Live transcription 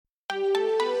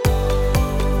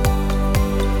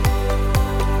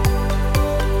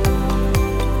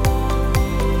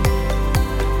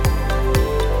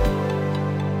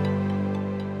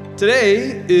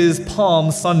Today is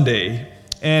Palm Sunday,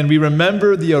 and we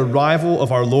remember the arrival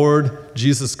of our Lord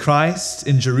Jesus Christ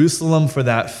in Jerusalem for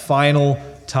that final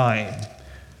time.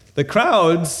 The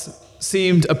crowds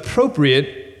seemed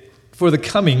appropriate for the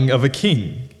coming of a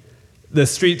king. The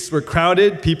streets were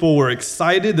crowded, people were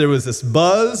excited, there was this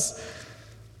buzz.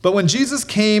 But when Jesus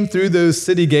came through those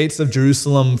city gates of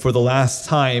Jerusalem for the last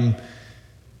time,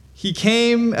 he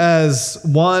came as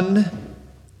one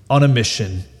on a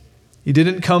mission. He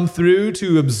didn't come through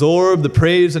to absorb the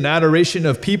praise and adoration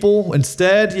of people.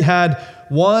 Instead, he had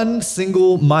one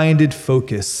single-minded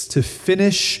focus: to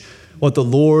finish what the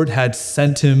Lord had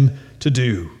sent him to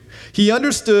do. He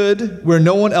understood, where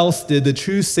no one else did, the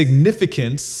true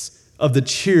significance of the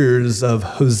cheers of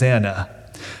Hosanna.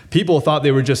 People thought they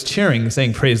were just cheering,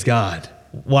 saying, "Praise God.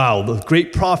 Wow, the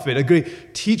great prophet, a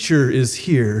great teacher is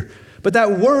here." But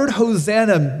that word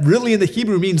Hosanna really in the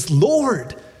Hebrew means,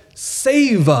 "Lord,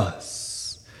 save us."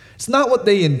 It's not what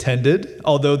they intended,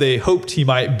 although they hoped he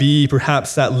might be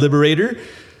perhaps that liberator.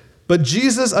 But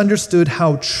Jesus understood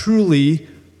how truly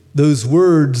those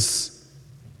words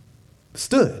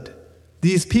stood.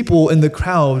 These people in the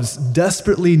crowds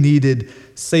desperately needed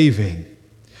saving.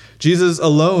 Jesus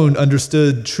alone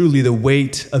understood truly the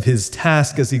weight of his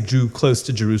task as he drew close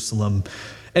to Jerusalem.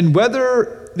 And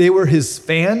whether they were his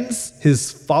fans,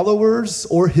 his followers,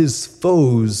 or his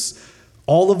foes,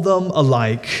 all of them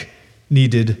alike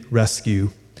needed rescue.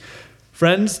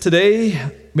 Friends, today,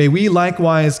 may we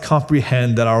likewise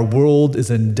comprehend that our world is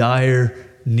in dire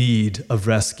need of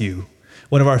rescue.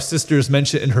 One of our sisters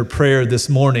mentioned in her prayer this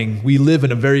morning, we live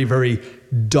in a very, very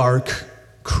dark,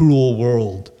 cruel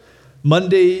world.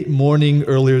 Monday morning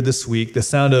earlier this week, the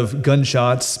sound of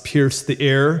gunshots pierced the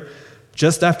air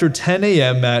just after 10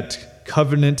 a.m. at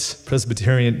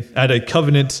a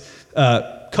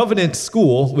Covenant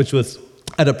school, which was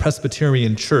at a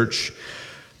Presbyterian church.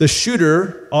 The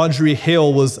shooter, Audrey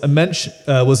Hale, was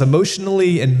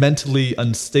emotionally and mentally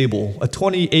unstable. A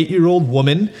 28-year-old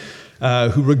woman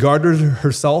who regarded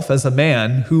herself as a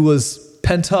man who was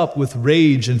pent up with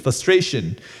rage and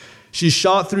frustration. She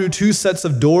shot through 2 sets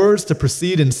of doors to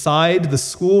proceed inside the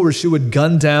school where she would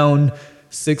gun down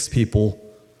 6 people.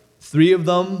 3 of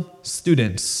them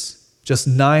students, just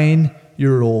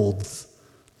 9-year-olds.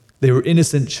 They were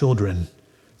innocent children.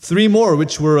 3 more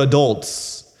which were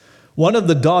adults. One of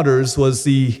the daughters was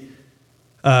the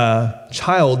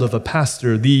child of a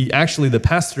pastor, the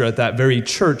pastor at that very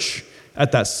church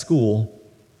at that school.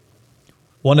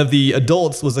 One of the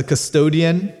adults was a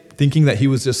custodian, thinking that he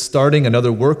was just starting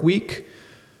another work week.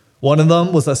 One of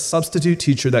them was a substitute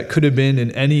teacher that could have been in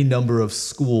any number of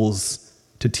schools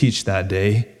to teach that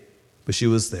day, but she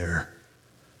was there.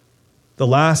 The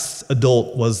last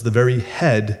adult was the very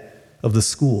head of the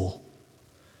school.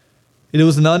 It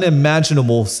was an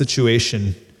unimaginable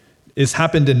situation. It's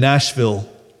happened in Nashville,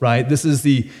 right? This is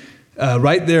the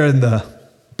right there in the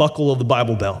buckle of the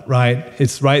Bible Belt, right?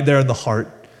 It's right there in the heart.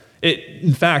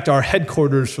 In fact, our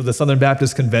headquarters for the Southern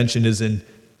Baptist Convention is in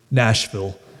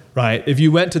Nashville, right? If you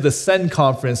went to the SEND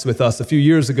conference with us a few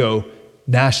years ago,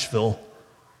 Nashville.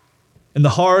 In the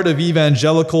heart of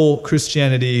evangelical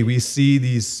Christianity, we see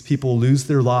these people lose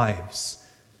their lives.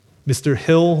 Mr.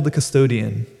 Hill, the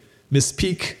custodian, Miss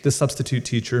Peak, the substitute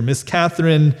teacher, Miss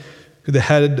Catherine, the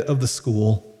head of the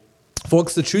school.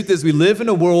 Folks, the truth is we live in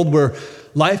a world where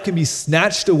life can be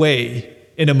snatched away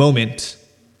in a moment,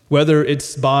 whether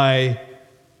it's by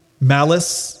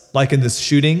malice, like in this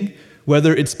shooting,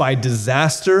 whether it's by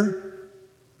disaster.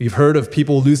 We've heard of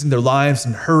people losing their lives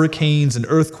in hurricanes and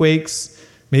earthquakes.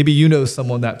 Maybe you know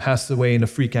someone that passed away in a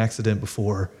freak accident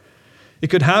before. It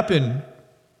could happen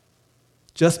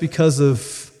just because of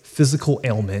physical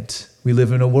ailment. We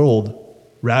live in a world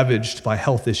ravaged by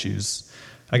health issues.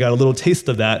 I got a little taste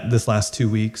of that this last 2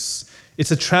 weeks.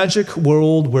 It's a tragic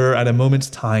world where at a moment's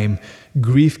time,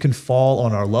 grief can fall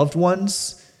on our loved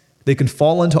ones. They can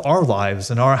fall into our lives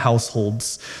and our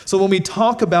households. So when we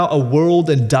talk about a world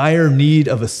in dire need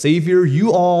of a Savior,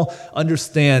 you all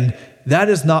understand that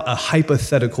is not a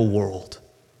hypothetical world.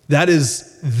 That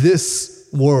is this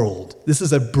world. This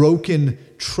is a broken,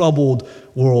 troubled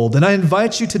world. And I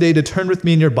invite you today to turn with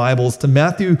me in your Bibles to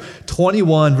Matthew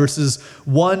 21, verses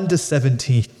 1 to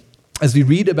 17. As we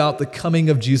read about the coming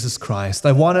of Jesus Christ,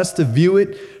 I want us to view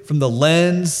it from the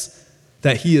lens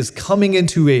that he is coming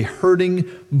into a hurting,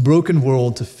 broken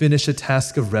world to finish a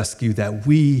task of rescue that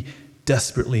we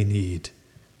desperately need.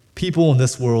 People in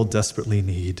this world desperately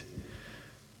need.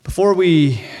 Before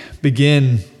we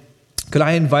begin, could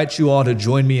I invite you all to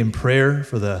join me in prayer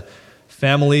for the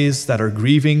families that are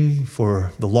grieving,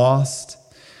 for the lost?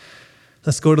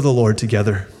 Let's go to the Lord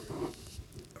together.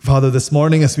 Father, this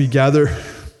morning as we gather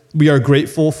We are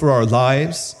grateful for our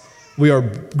lives. We are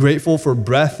grateful for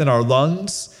breath in our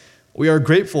lungs. We are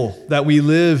grateful that we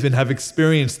live and have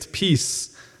experienced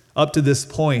peace up to this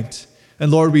point. And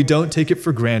Lord, we don't take it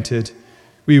for granted.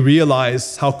 We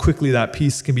realize how quickly that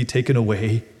peace can be taken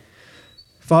away.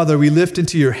 Father, we lift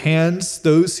into your hands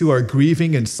those who are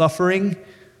grieving and suffering,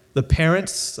 the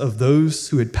parents of those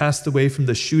who had passed away from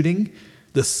the shooting,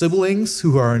 the siblings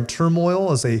who are in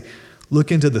turmoil as they look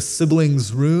into the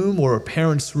sibling's room or a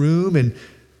parent's room and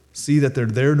see that they're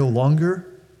there no longer.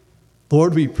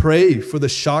 Lord, we pray for the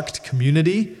shocked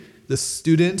community, the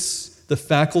students, the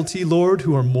faculty, Lord,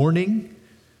 who are mourning.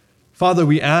 Father,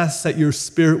 we ask that your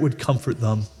Spirit would comfort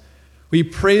them. We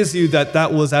praise you that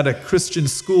that was at a Christian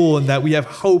school and that we have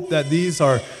hope that these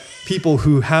are people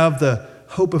who have the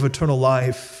hope of eternal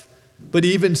life. But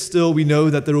even still, we know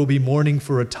that there will be mourning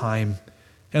for a time.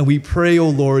 And we pray, O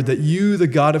Lord, that you, the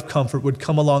God of comfort, would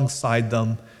come alongside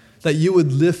them, that you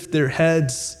would lift their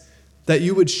heads, that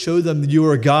you would show them that you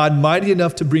are a God mighty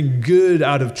enough to bring good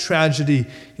out of tragedy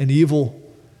and evil.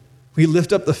 We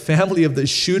lift up the family of the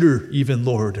shooter even,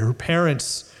 Lord, her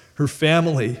parents, her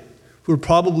family, who are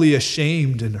probably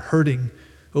ashamed and hurting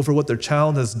over what their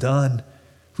child has done.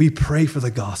 We pray for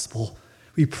the gospel.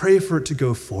 We pray for it to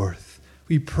go forth.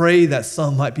 We pray that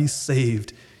some might be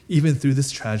saved even through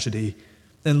this tragedy.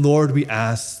 And Lord, we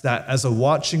ask that as a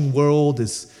watching world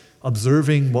is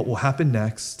observing what will happen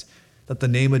next, that the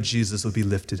name of Jesus would be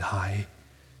lifted high.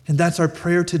 And that's our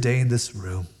prayer today in this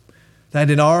room, that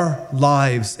in our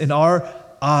lives, in our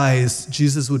eyes,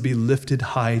 Jesus would be lifted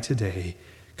high today.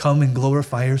 Come and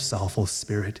glorify yourself, O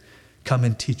Spirit. Come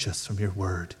and teach us from your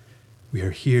word. We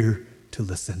are here to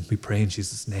listen. We pray in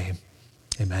Jesus' name.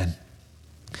 Amen.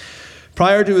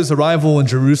 Prior to his arrival in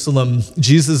Jerusalem,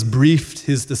 Jesus briefed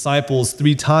his disciples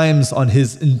 3 times on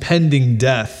his impending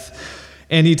death.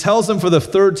 And he tells them for the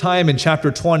 3rd time in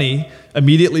chapter 20,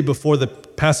 immediately before the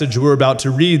passage we're about to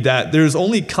read, that there's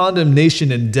only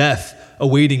condemnation and death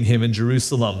awaiting him in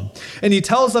Jerusalem. And he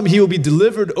tells them he will be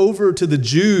delivered over to the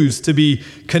Jews to be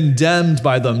condemned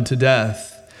by them to death.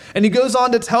 And he goes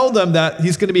on to tell them that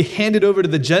he's going to be handed over to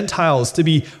the Gentiles to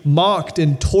be mocked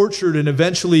and tortured and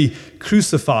eventually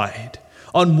crucified.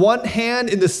 On one hand,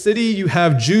 in the city, you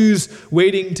have Jews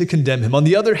waiting to condemn him. On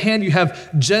the other hand, you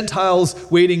have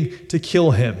Gentiles waiting to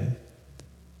kill him.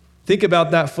 Think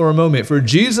about that for a moment. For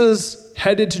Jesus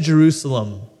headed to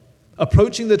Jerusalem,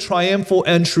 approaching the triumphal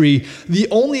entry, the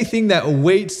only thing that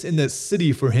waits in the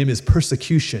city for him is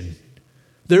persecution.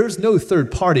 There's no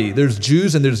third party. There's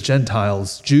Jews and there's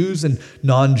Gentiles, Jews and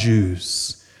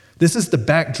non-Jews. This is the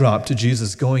backdrop to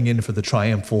Jesus going in for the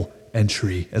triumphal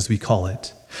entry, as we call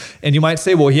it. And you might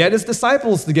say, well, he had his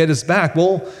disciples to get his back.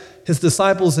 Well, his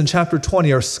disciples in chapter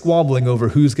 20 are squabbling over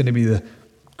who's going to be the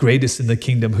greatest in the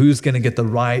kingdom, who's going to get the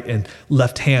right and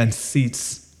left-hand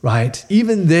seats, right?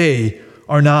 Even they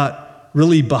are not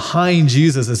really behind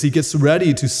Jesus as he gets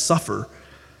ready to suffer.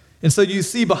 And so you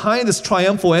see behind this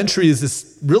triumphal entry is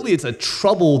it's a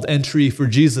troubled entry for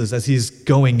Jesus as he's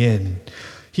going in.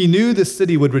 He knew the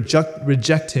city would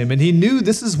reject him, and he knew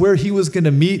this is where he was going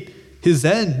to meet his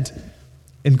end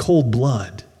in cold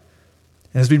blood.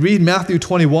 As we read Matthew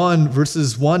 21,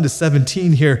 verses 1 to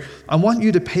 17 here, I want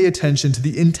you to pay attention to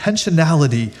the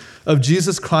intentionality of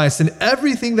Jesus Christ and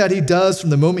everything that he does from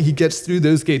the moment he gets through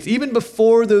those gates. Even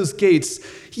before those gates,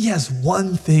 he has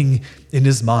one thing in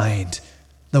his mind.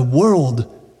 The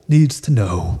world needs to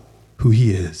know who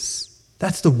he is.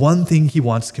 That's the one thing he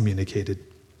wants communicated.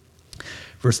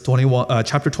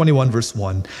 Chapter 21, verse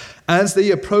 1. As they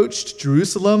approached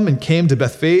Jerusalem and came to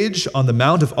Bethphage on the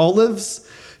Mount of Olives,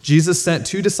 Jesus sent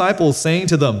 2 disciples, saying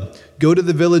to them, "Go to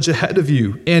the village ahead of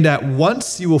you, and at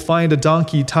once you will find a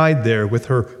donkey tied there with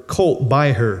her colt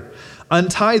by her.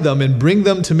 Untie them and bring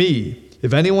them to me.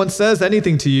 If anyone says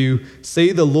anything to you,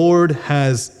 say the Lord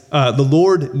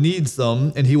needs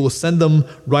them, and he will send them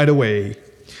right away."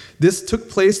 This took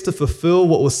place to fulfill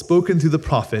what was spoken through the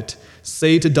prophet.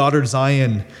 Say to daughter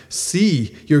Zion,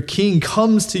 "See, your king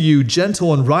comes to you,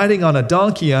 gentle and riding on a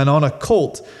donkey and on a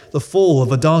colt, the foal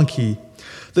of a donkey."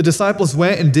 The disciples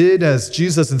went and did as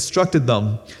Jesus instructed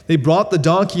them. They brought the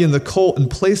donkey and the colt and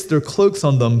placed their cloaks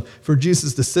on them for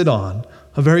Jesus to sit on.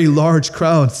 A very large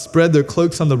crowd spread their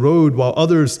cloaks on the road, while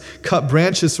others cut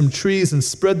branches from trees and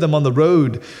spread them on the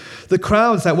road. The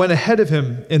crowds that went ahead of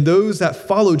him and those that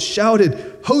followed shouted,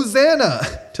 "Hosanna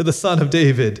to the Son of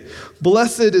David!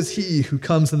 Blessed is he who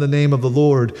comes in the name of the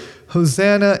Lord!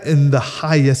 Hosanna in the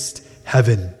highest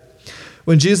heaven!"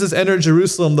 When Jesus entered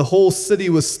Jerusalem, the whole city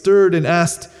was stirred and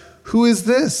asked, "Who is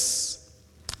this?"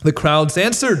 The crowds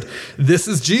answered, "This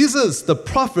is Jesus, the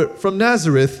prophet from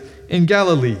Nazareth in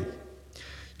Galilee."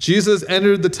 Jesus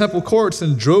entered the temple courts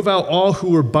and drove out all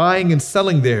who were buying and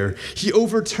selling there. He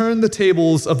overturned the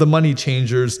tables of the money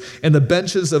changers and the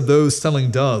benches of those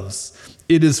selling doves.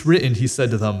 It is written, he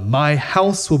said to them, my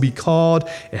house will be called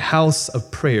a house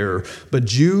of prayer,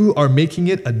 but you are making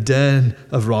it a den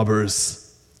of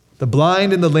robbers. The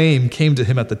blind and the lame came to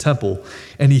him at the temple,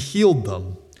 and he healed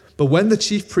them. But when the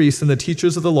chief priests and the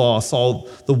teachers of the law saw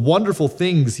the wonderful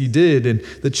things he did and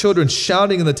the children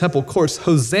shouting in the temple courts,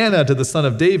 Hosanna to the Son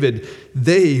of David,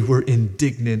 they were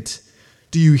indignant.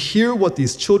 Do you hear what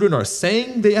these children are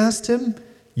saying? They asked him.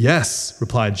 Yes,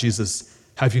 replied Jesus.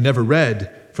 Have you never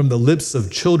read, from the lips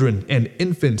of children and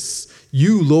infants,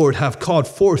 you, Lord, have called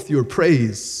forth your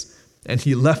praise? And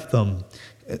he left them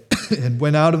and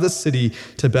went out of the city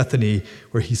to Bethany,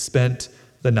 where he spent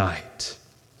the night.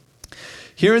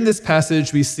 Here in this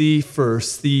passage, we see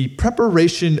first the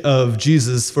preparation of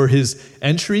Jesus for his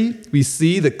entry. We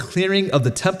see the clearing of the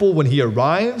temple when he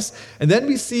arrives. And then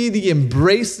we see the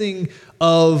embracing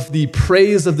of the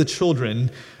praise of the children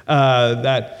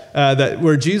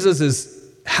where Jesus is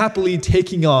happily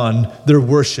taking on their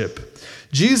worship.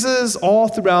 Jesus, all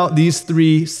throughout these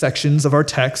three sections of our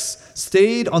text,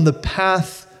 stayed on the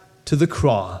path to the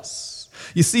cross.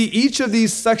 You see, each of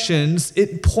these sections,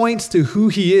 it points to who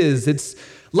he is. It's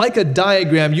like a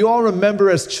diagram. You all remember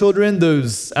as children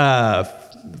those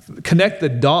connect the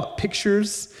dot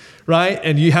pictures, right?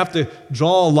 And you have to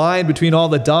draw a line between all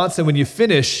the dots, and when you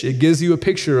finish, it gives you a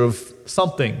picture of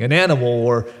something, an animal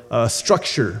or a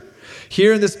structure.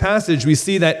 Here in this passage, we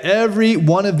see that every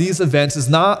one of these events is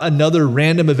not another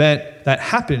random event that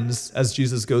happens as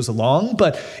Jesus goes along,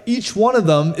 but each one of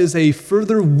them is a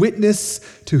further witness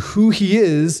to who he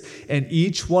is, and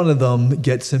each one of them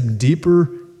gets him deeper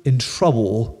in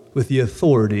trouble with the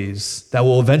authorities that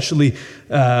will eventually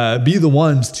be the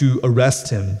ones to arrest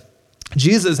him.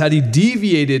 Jesus, had he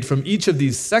deviated from each of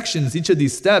these sections, each of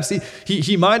these steps,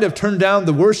 he might have turned down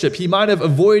the worship. He might have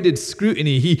avoided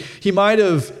scrutiny. He might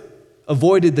have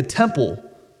avoided the temple.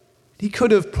 He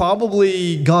could have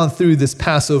probably gone through this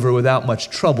Passover without much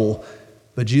trouble,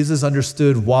 but Jesus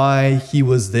understood why he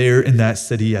was there in that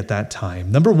city at that time.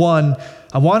 Number one,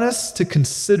 I want us to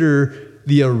consider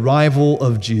the arrival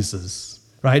of Jesus,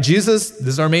 right? Jesus, this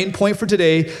is our main point for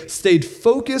today, stayed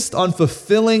focused on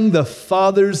fulfilling the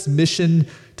Father's mission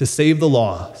to save the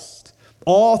lost.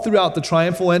 All throughout the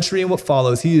triumphal entry and what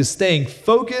follows, he is staying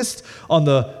focused on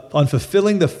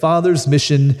fulfilling the Father's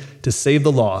mission to save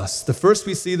the lost. The first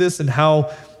we see this in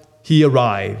how he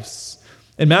arrives.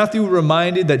 In Matthew, we're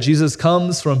reminded that Jesus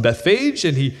comes from Bethphage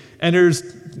and he enters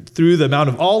through the Mount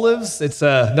of Olives. It's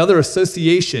another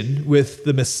association with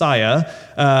the Messiah.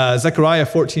 Zechariah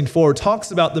 14:4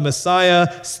 talks about the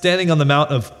Messiah standing on the Mount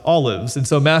of Olives. And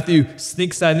so Matthew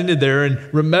sneaks that into there and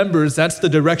remembers that's the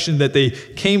direction that they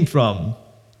came from.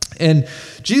 And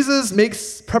Jesus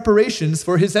makes preparations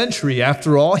for his entry.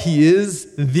 After all, he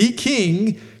is the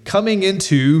king coming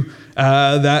into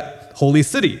that holy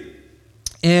city.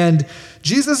 And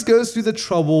Jesus goes through the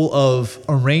trouble of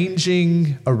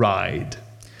arranging a ride.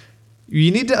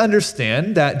 You need to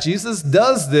understand that Jesus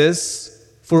does this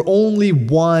for only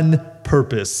one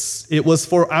purpose. It was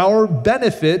for our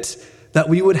benefit that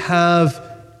we would have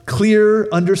clear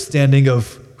understanding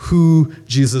of who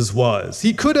Jesus was.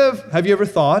 He could have you ever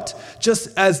thought, just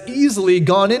as easily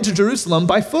gone into Jerusalem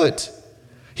by foot.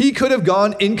 He could have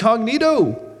gone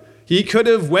incognito. He could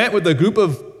have went with a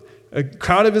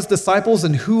crowd of his disciples,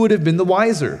 and who would have been the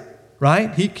wiser,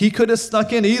 right? He could have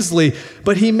snuck in easily,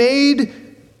 but he made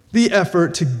the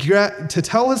effort to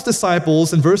tell his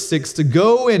disciples in verse 6 to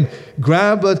go and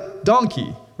grab a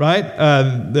donkey, right?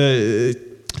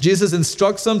 Jesus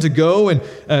instructs them to go and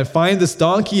find this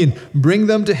donkey and bring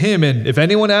them to him. And if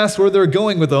anyone asks where they're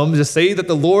going with them, just say that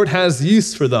the Lord has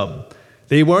use for them.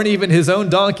 They weren't even his own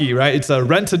donkey, right? It's a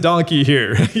rent-a-donkey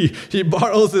here. He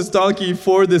borrows this donkey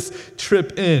for this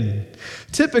trip in.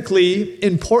 Typically,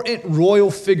 important royal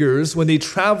figures, when they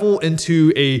travel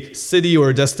into a city or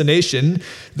a destination,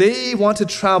 they want to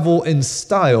travel in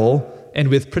style and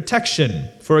with protection.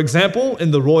 For example,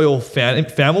 in the royal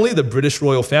family, the British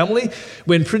royal family,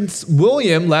 when Prince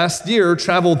William last year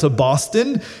traveled to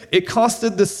Boston, it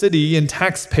costed the city and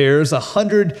taxpayers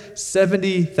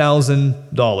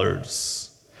 $170,000.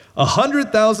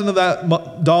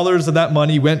 $100,000 of that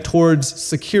money went towards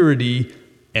security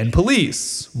and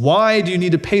police. Why do you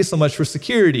need to pay so much for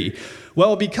security?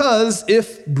 Well, because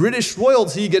if British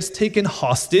royalty gets taken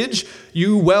hostage,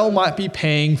 you might be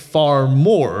paying far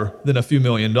more than a few $1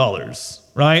 million,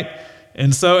 right?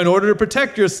 And so in order to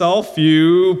protect yourself,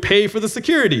 you pay for the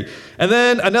security. And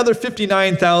then another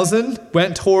 59,000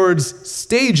 went towards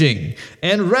staging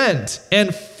and rent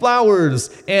and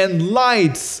flowers and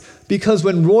lights, because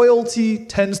when royalty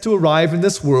tends to arrive in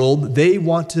this world, they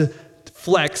want to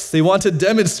flex, they want to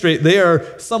demonstrate they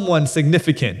are someone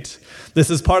significant. This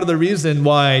is part of the reason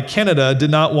why Canada did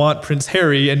not want Prince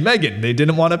Harry and Meghan. They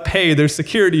didn't want to pay their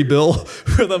security bill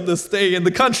for them to stay in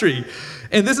the country.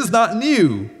 And this is not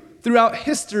new. Throughout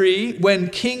history, when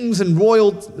kings and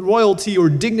royalty or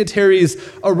dignitaries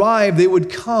arrived, they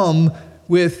would come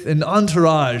with an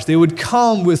entourage. They would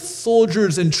come with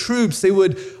soldiers and troops. They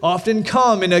would often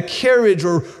come in a carriage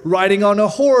or riding on a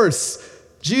horse.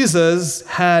 Jesus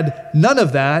had none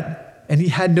of that, and he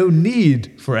had no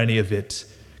need for any of it.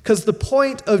 Because the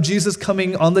point of Jesus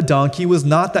coming on the donkey was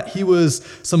not that he was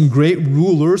some great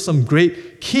ruler, some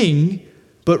great king,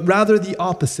 but rather the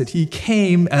opposite. He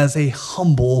came as a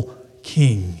humble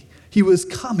king. He was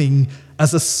coming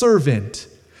as a servant.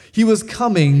 He was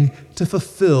coming to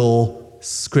fulfill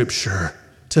Scripture,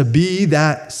 to be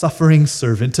that suffering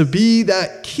servant, to be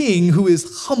that king who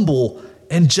is humble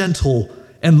and gentle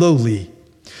and lowly.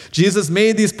 Jesus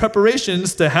made these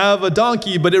preparations to have a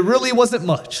donkey, but it really wasn't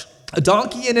much. A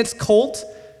donkey and its colt,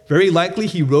 very likely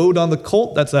he rode on the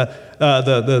colt. That's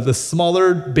the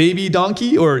smaller baby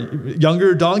donkey or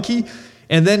younger donkey.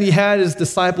 And then he had his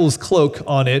disciples' cloak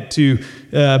on it to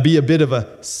be a bit of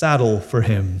a saddle for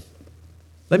him.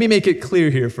 Let me make it clear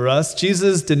here for us.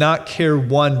 Jesus did not care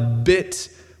one bit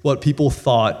what people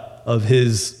thought of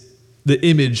the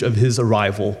image of his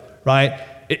arrival, right?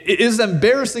 It is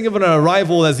embarrassing of an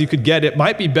arrival as you could get. It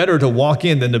might be better to walk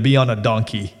in than to be on a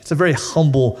donkey. It's a very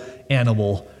humble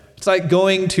animal. It's like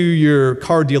going to your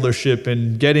car dealership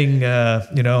and getting,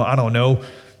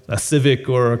 a Civic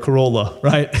or a Corolla,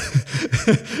 right?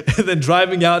 And then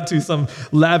driving out to some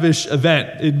lavish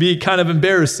event. It'd be kind of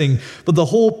embarrassing. But the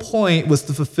whole point was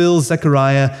to fulfill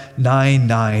Zechariah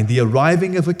 9:9, the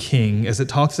arriving of a king, as it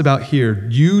talks about here.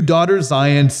 You, daughter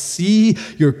Zion, see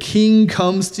your king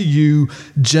comes to you,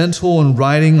 gentle and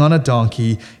riding on a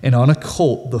donkey and on a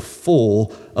colt, the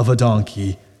foal of a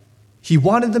donkey. He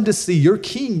wanted them to see your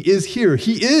king is here.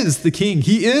 He is the king.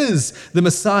 He is the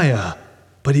Messiah.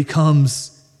 But he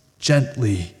comes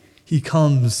gently. He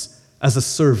comes as a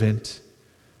servant.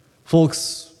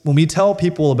 Folks, when we tell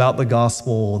people about the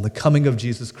gospel and the coming of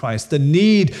Jesus Christ, the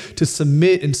need to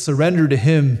submit and surrender to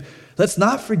him, let's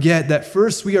not forget that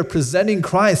first we are presenting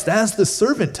Christ as the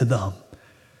servant to them.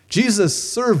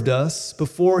 Jesus served us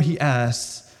before he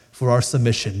asked for our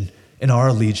submission and our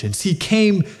allegiance. He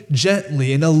came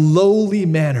gently in a lowly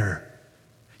manner.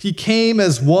 He came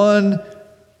as one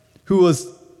who was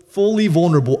fully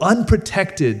vulnerable,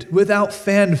 unprotected, without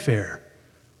fanfare,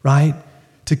 right?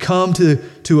 To come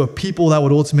to a people that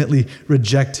would ultimately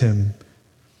reject him.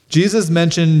 Jesus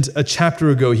mentioned a chapter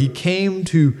ago, he came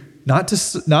to not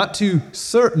to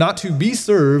be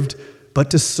served,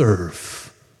 but to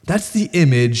serve. That's the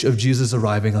image of Jesus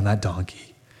arriving on that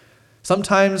donkey.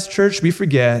 Sometimes, church, we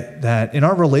forget that in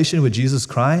our relation with Jesus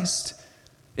Christ,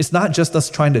 it's not just us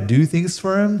trying to do things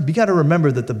for him. We got to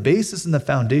remember that the basis and the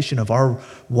foundation of our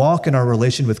walk and our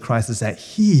relation with Christ is that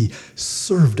he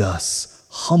served us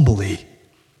humbly,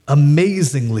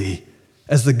 amazingly.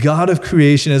 As the God of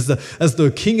creation, as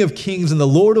the King of kings and the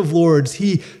Lord of lords,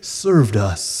 he served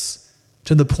us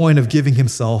to the point of giving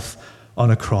himself on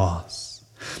a cross.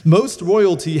 Most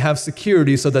royalty have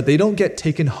security so that they don't get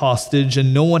taken hostage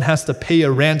and no one has to pay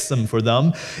a ransom for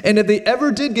them. And if they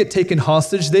ever did get taken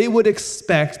hostage, they would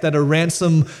expect that a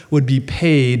ransom would be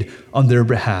paid on their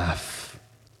behalf.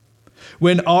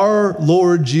 When our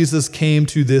Lord Jesus came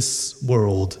to this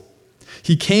world,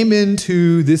 he came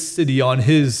into this city on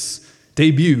his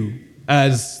debut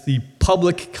as the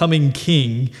public coming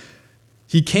king.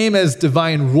 He came as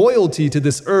divine royalty to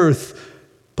this earth,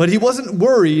 but he wasn't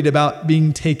worried about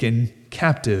being taken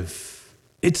captive.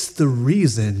 It's the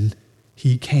reason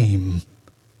he came.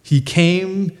 He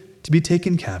came to be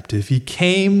taken captive. He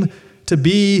came to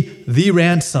be the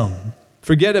ransom.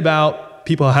 Forget about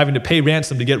people having to pay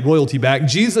ransom to get royalty back.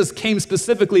 Jesus came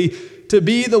specifically to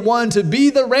be the one, to be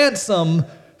the ransom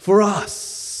for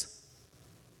us.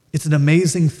 It's an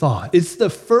amazing thought. It's the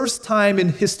first time in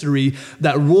history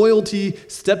that royalty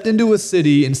stepped into a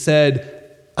city and said,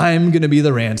 I'm going to be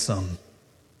the ransom.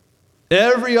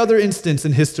 Every other instance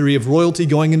in history of royalty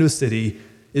going into a city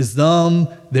is them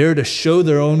there to show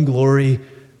their own glory,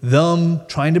 them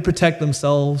trying to protect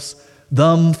themselves,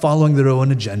 them following their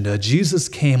own agenda. Jesus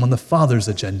came on the Father's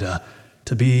agenda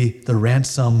to be the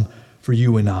ransom for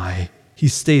you and I. He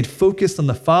stayed focused on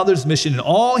the Father's mission, and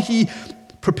all he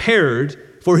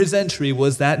prepared for his entry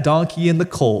was that donkey and the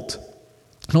colt.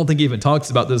 I don't think he even talks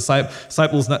about the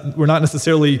disciples were not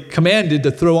necessarily commanded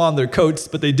to throw on their coats,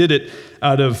 but they did it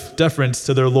out of deference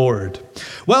to their Lord.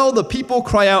 Well, the people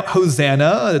cry out,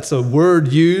 Hosanna. It's a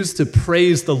word used to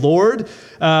praise the Lord,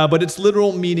 but its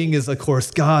literal meaning is, of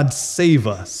course, God save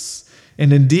us.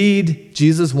 And indeed,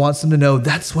 Jesus wants them to know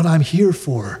that's what I'm here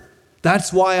for.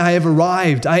 That's why I have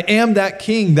arrived. I am that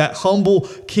king, that humble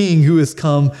king who has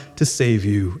come to save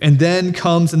you. And then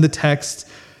comes in the text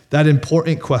that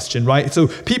important question, right? So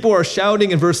people are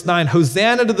shouting in verse 9,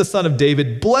 Hosanna to the Son of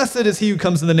David. Blessed is he who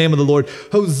comes in the name of the Lord.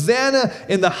 Hosanna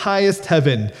in the highest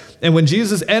heaven. And when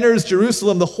Jesus enters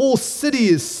Jerusalem, the whole city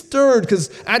is stirred because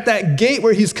at that gate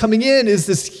where he's coming in is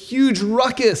this huge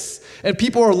ruckus. And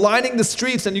people are lining the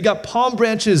streets, and you got palm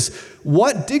branches.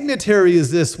 What dignitary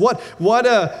is this? What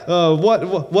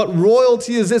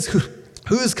royalty is this?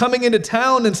 Who is coming into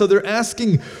town? And so they're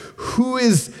asking, who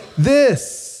is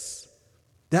this?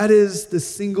 That is the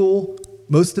single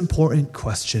most important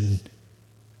question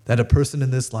that a person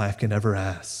in this life can ever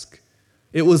ask.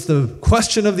 It was the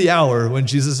question of the hour when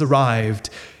Jesus arrived,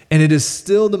 and it is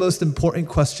still the most important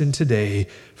question today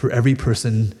for every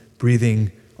person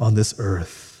breathing on this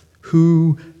earth.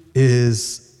 Who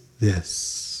is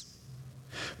this?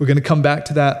 We're going to come back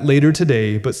to that later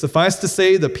today, but suffice to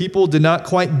say, the people did not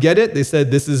quite get it. They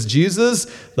said, this is Jesus,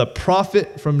 the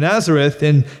prophet from Nazareth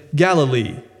in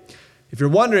Galilee. If you're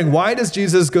wondering, why does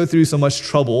Jesus go through so much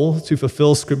trouble to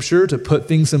fulfill Scripture, to put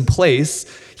things in place?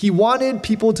 He wanted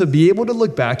people to be able to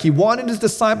look back. He wanted his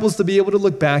disciples to be able to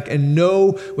look back and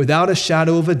know without a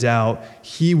shadow of a doubt,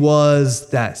 he was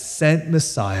that sent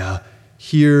Messiah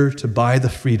here to buy the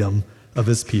freedom of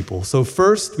his people. So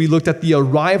first, we looked at the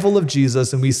arrival of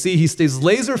Jesus, and we see he stays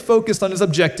laser focused on his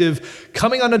objective,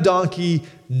 coming on a donkey,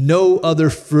 no other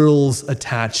frills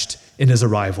attached in his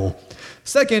arrival.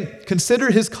 Second,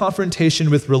 consider his confrontation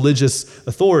with religious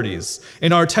authorities.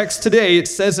 In our text today, it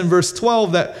says in verse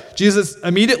 12 that Jesus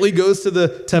immediately goes to the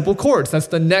temple courts. That's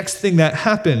the next thing that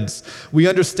happens. We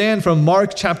understand from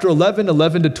Mark chapter 11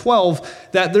 to 12,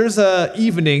 that there's an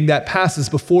evening that passes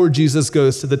before Jesus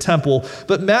goes to the temple.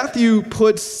 But Matthew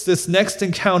puts this next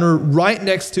encounter right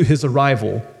next to his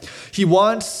arrival. He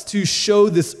wants to show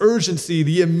this urgency,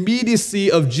 the immediacy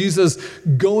of Jesus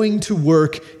going to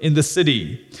work in the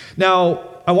city. Now,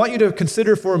 I want you to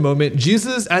consider for a moment,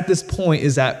 Jesus at this point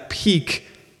is at peak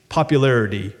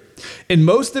popularity. In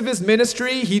most of his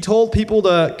ministry, he told people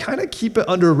to kind of keep it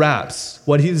under wraps,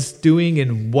 what he's doing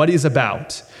and what he's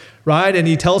about, right? And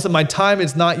he tells them, my time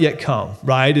is not yet come,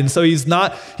 right? And so he's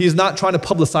not trying to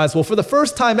publicize. Well, for the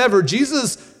first time ever,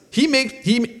 Jesus, he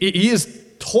is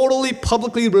totally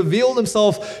publicly revealed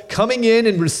himself coming in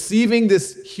and receiving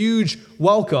this huge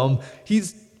welcome.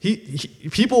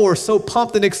 People were so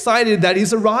pumped and excited that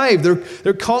he's arrived.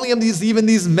 They're calling him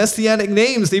these messianic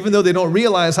names, even though they don't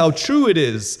realize how true it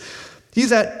is.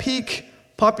 He's at peak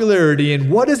popularity. And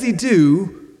what does he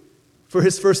do for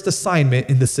his first assignment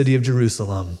in the city of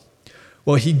Jerusalem?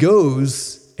 Well, he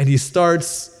goes and he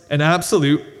starts an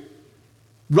absolute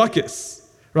ruckus.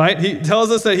 Right? He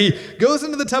tells us that he goes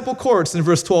into the temple courts in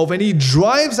verse 12 and he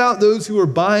drives out those who are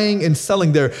buying and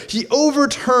selling there. He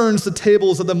overturns the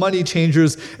tables of the money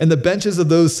changers and the benches of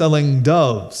those selling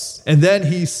doves. And then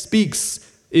he speaks,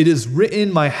 it is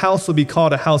written, my house will be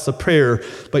called a house of prayer,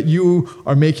 but you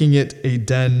are making it a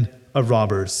den of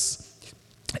robbers.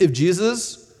 If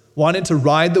Jesus wanted to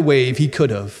ride the wave, he could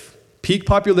have. Peak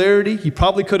popularity, he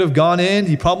probably could have gone in,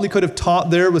 he probably could have taught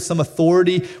there with some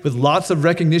authority, with lots of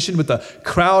recognition, with a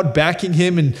crowd backing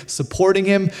him and supporting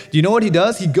him. Do you know what he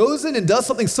does? He goes in and does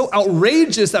something so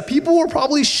outrageous that people were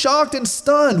probably shocked and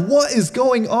stunned. What is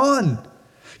going on?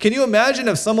 Can you imagine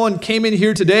if someone came in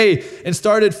here today and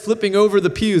started flipping over the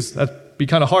pews? That'd be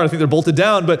kind of hard. I think they're bolted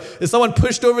down. But if someone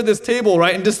pushed over this table,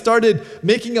 right, and just started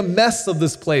making a mess of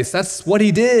this place, that's what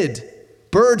he did.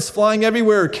 Birds flying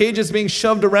everywhere, cages being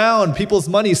shoved around, people's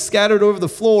money scattered over the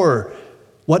floor.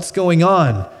 What's going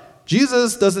on?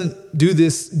 Jesus doesn't do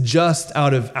this just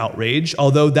out of outrage,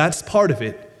 although that's part of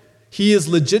it. He is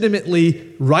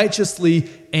legitimately, righteously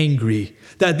angry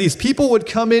that these people would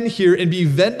come in here and be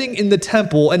vending in the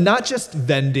temple, and not just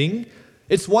vending.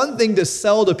 It's one thing to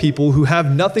sell to people who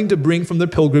have nothing to bring from their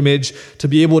pilgrimage to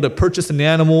be able to purchase an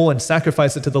animal and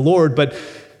sacrifice it to the Lord, but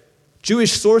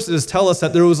Jewish sources tell us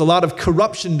that there was a lot of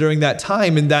corruption during that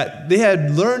time and that they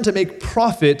had learned to make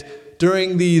profit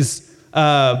during these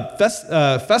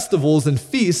festivals and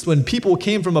feasts. When people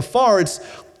came from afar, it's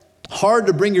hard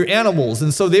to bring your animals.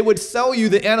 And so they would sell you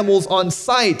the animals on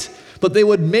site, but they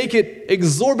would make it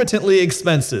exorbitantly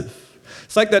expensive.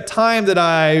 It's like that time that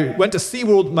I went to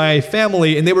SeaWorld with my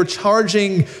family and they were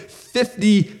charging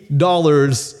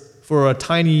 $50 for a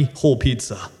tiny whole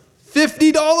pizza.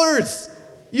 $50!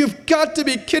 You've got to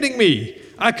be kidding me.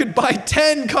 I could buy 5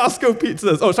 Costco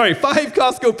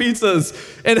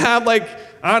pizzas and have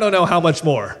I don't know how much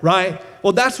more, right?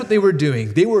 Well, that's what they were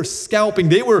doing. They were scalping.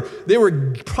 They were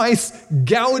price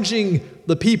gouging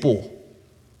the people.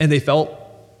 And they felt,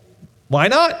 why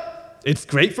not? It's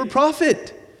great for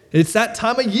profit. It's that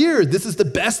time of year. This is the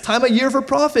best time of year for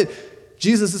profit.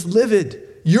 Jesus is livid.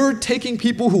 You're taking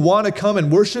people who want to come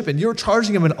and worship and you're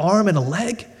charging them an arm and a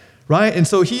leg, right? And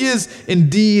so he is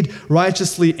indeed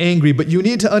righteously angry. But you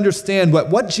need to understand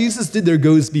what Jesus did there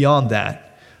goes beyond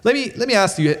that. Let me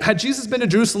ask you, had Jesus been to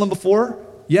Jerusalem before?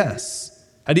 Yes.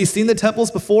 Had he seen the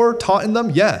temples before, taught in them?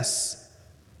 Yes.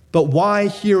 But why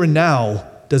here and now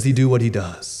does he do what he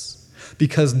does?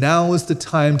 Because now is the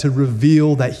time to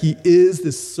reveal that he is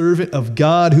this servant of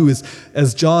God who is,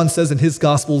 as John says in his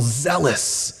gospel,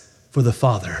 zealous for the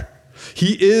Father.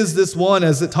 He is this one,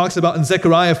 as it talks about in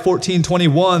Zechariah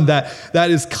 14:21,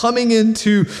 that is coming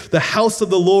into the house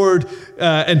of the Lord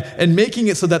and making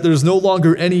it so that there's no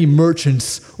longer any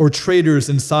merchants or traders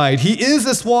inside. He is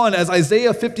this one, as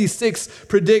Isaiah 56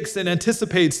 predicts and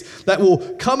anticipates, that will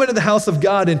come into the house of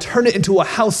God and turn it into a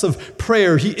house of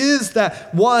prayer. He is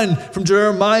that one from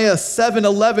Jeremiah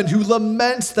 7:11 who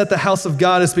laments that the house of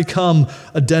God has become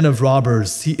a den of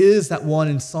robbers. He is that one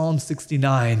in Psalm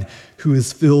 69 who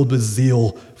is filled with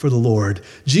zeal for the Lord.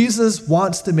 Jesus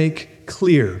wants to make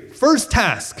clear, first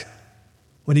task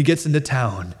when he gets into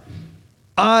town,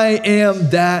 I am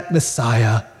that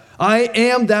Messiah. I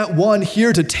am that one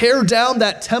here to tear down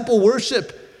that temple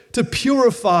worship, to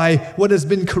purify what has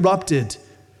been corrupted.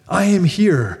 I am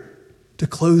here to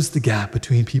close the gap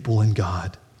between people and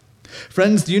God.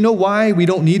 Friends, do you know why we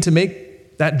don't need to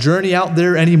make that journey out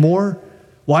there anymore?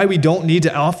 Why we don't need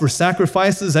to offer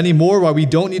sacrifices anymore? Why we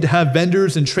don't need to have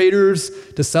vendors and traders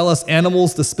to sell us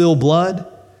animals to spill blood?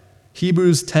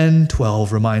 Hebrews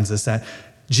 10:12 reminds us that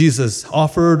Jesus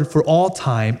offered for all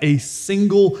time a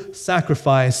single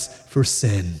sacrifice for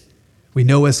sin. We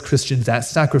know as Christians that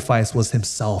sacrifice was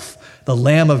himself, the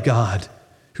Lamb of God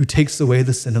who takes away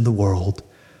the sin of the world.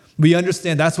 We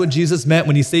understand that's what Jesus meant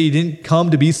when he said he didn't come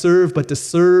to be served, but to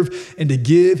serve and to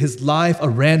give his life a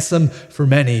ransom for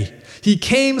many. He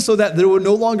came so that there would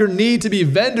no longer need to be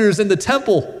vendors in the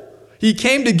temple. He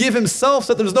came to give himself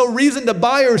so that there's no reason to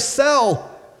buy or sell.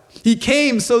 He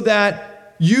came so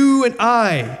that you and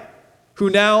I, who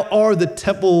now are the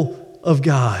temple of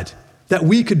God, that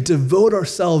we could devote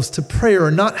ourselves to prayer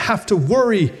and not have to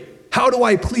worry, how do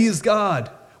I please God?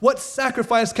 What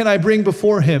sacrifice can I bring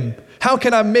before him? How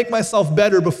can I make myself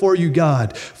better before you,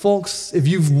 God? Folks, if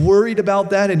you've worried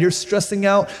about that and you're stressing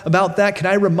out about that, can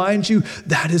I remind you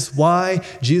that is why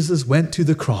Jesus went to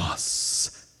the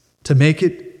cross, to make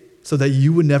it so that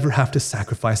you would never have to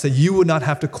sacrifice, that you would not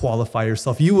have to qualify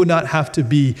yourself, you would not have to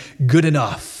be good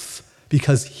enough,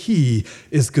 because he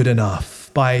is good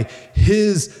enough. By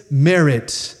his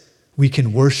merit, we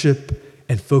can worship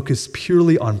and focus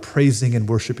purely on praising and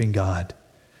worshiping God.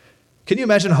 Can you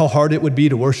imagine how hard it would be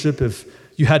to worship if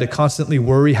you had to constantly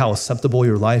worry how acceptable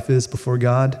your life is before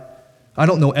God? I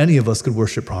don't know any of us could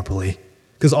worship properly,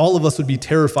 because all of us would be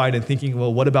terrified and thinking,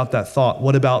 well, what about that thought?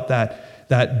 What about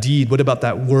that deed? What about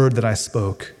that word that I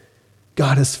spoke?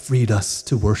 God has freed us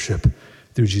to worship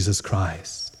through Jesus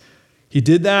Christ. He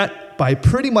did that by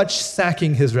pretty much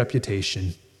sacking his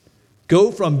reputation. Go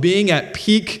from being at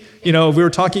peak, we were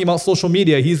talking about social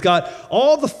media. He's got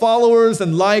all the followers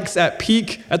and likes at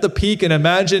the peak, and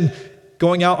imagine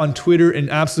going out on Twitter and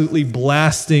absolutely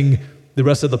blasting the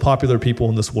rest of the popular people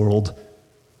in this world,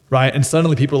 right? And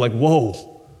suddenly people are like,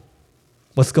 whoa,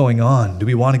 what's going on? Do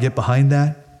we want to get behind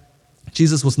that?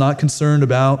 Jesus was not concerned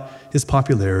about his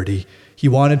popularity. He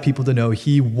wanted people to know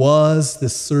he was the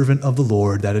servant of the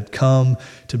Lord that had come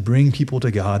to bring people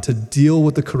to God, to deal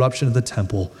with the corruption of the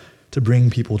temple, to bring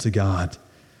people to God.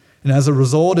 And as a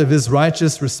result of his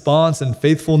righteous response and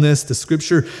faithfulness to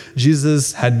Scripture,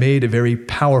 Jesus had made a very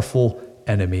powerful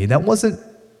enemy. That wasn't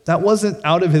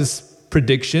out of his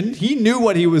prediction. He knew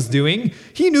what he was doing.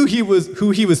 He knew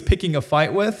who he was picking a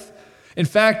fight with. In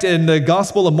fact, in the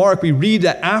Gospel of Mark, we read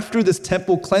that after this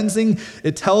temple cleansing,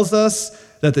 it tells us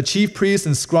that the chief priests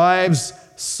and scribes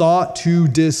sought to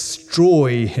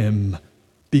destroy him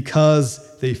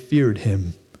because they feared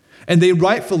him. And they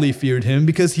rightfully feared him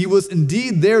because he was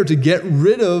indeed there to get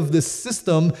rid of the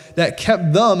system that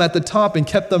kept them at the top and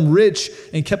kept them rich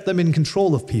and kept them in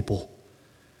control of people.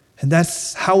 And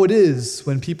that's how it is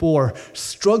when people are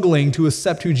struggling to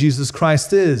accept who Jesus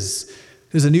Christ is.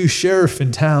 There's a new sheriff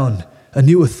in town, a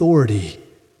new authority.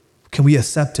 Can we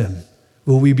accept him?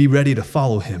 Will we be ready to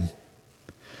follow him?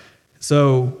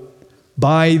 So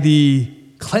by the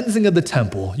cleansing of the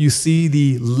temple, you see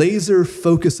the laser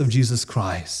focus of Jesus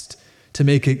Christ to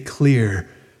make it clear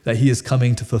that he is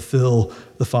coming to fulfill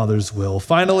the Father's will.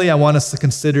 Finally, I want us to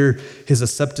consider his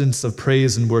acceptance of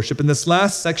praise and worship. In this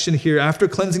last section here, after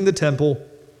cleansing the temple,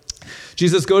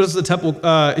 Jesus goes to the temple.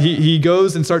 He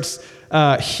goes and starts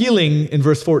healing, in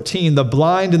verse 14, the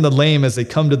blind and the lame as they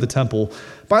come to the temple.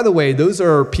 By the way, those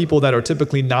are people that are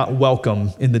typically not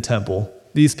welcome in the temple.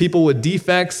 These people with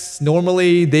defects,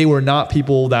 normally they were not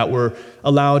people that were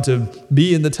allowed to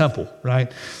be in the temple,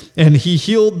 right? And he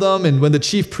healed them, and when the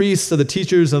chief priests and the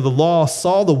teachers of the law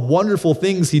saw the wonderful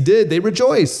things he did, they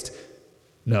rejoiced.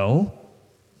 No,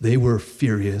 they were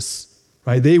furious,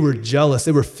 right? They were jealous.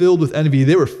 They were filled with envy.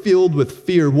 They were filled with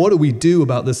fear. What do we do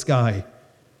about this guy,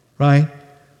 right?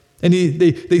 And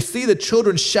they see the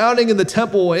children shouting in the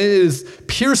temple, and it is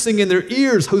piercing in their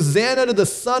ears, Hosanna to the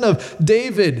Son of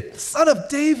David. Son of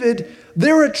David,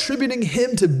 they're attributing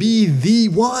him to be the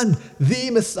one,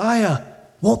 the Messiah.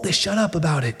 Won't they shut up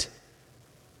about it?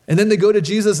 And then they go to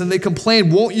Jesus and they complain,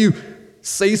 won't you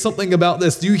say something about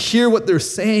this? Do you hear what they're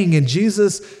saying? And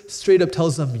Jesus straight up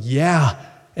tells them, yeah.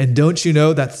 And don't you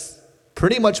know that's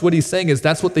pretty much what he's saying is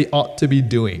that's what they ought to be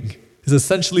doing. Is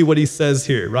essentially what he says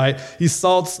here, right? He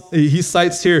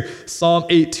cites here Psalm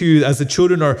 8:2 as the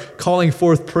children are calling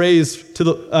forth praise to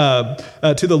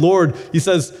the Lord. He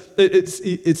says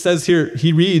it says here,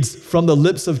 he reads, from the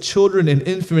lips of children and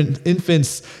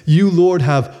infants, you Lord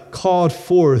have called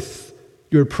forth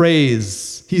your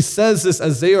praise. He says this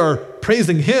as they are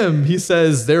praising him. He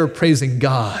says they're praising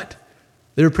God.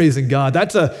 They're praising God.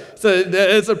 It's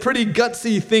a pretty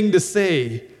gutsy thing to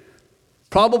say.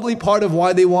 Probably part of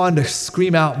why they wanted to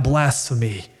scream out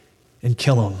blasphemy and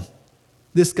kill him.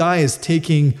 This guy is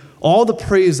taking all the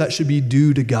praise that should be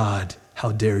due to God.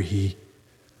 How dare he?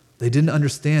 They didn't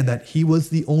understand that he was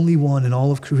the only one in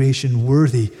all of creation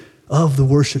worthy of the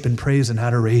worship and praise and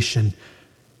adoration.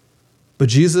 But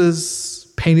Jesus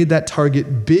painted that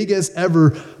target big as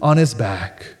ever on his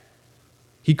back.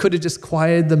 He could have just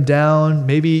quieted them down,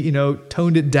 maybe,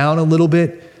 toned it down a little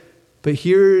bit. But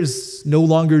here's no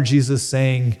longer Jesus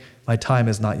saying, my time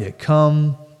has not yet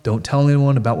come. Don't tell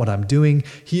anyone about what I'm doing.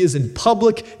 He is in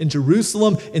public in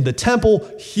Jerusalem, in the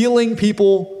temple, healing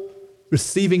people,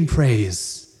 receiving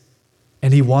praise.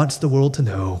 And he wants the world to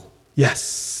know,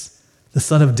 yes, the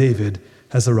Son of David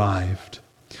has arrived.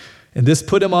 And this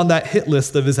put him on that hit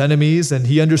list of his enemies, and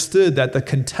he understood that the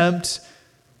contempt,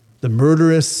 the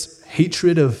murderous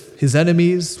hatred of his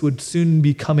enemies would soon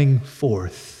be coming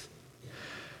forth.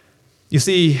 You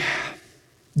see,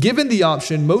 given the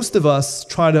option, most of us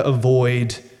try to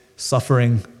avoid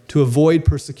suffering, to avoid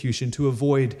persecution, to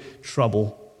avoid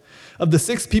trouble. Of the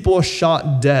 6 people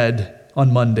shot dead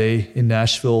on Monday in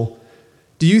Nashville,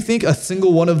 do you think a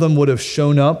single one of them would have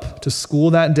shown up to school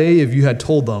that day if you had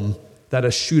told them that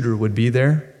a shooter would be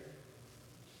there?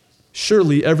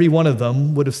 Surely every one of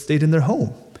them would have stayed in their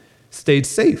home, stayed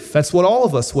safe. That's what all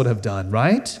of us would have done,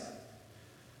 right?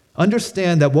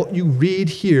 Understand that what you read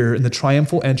here in the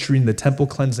triumphal entry and the temple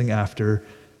cleansing after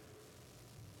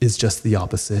is just the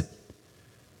opposite.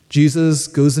 Jesus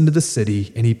goes into the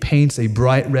city and he paints a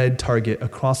bright red target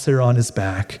across there on his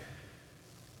back.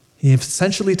 He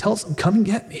essentially tells them, come and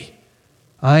get me.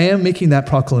 I am making that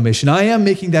proclamation. I am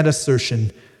making that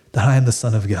assertion that I am the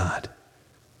Son of God.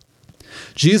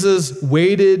 Jesus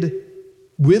waded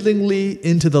willingly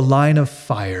into the line of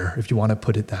fire, if you want to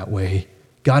put it that way.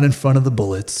 Got in front of the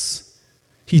bullets.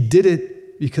 He did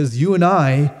it because you and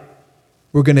I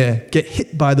were going to get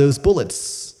hit by those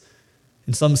bullets.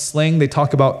 In some slang, they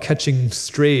talk about catching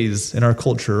strays in our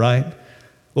culture, right?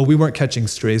 Well, we weren't catching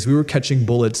strays. We were catching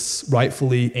bullets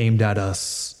rightfully aimed at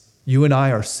us. You and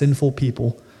I are sinful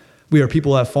people. We are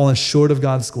people that have fallen short of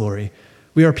God's glory.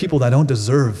 We are people that don't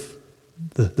deserve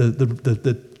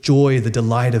the joy, the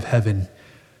delight of heaven.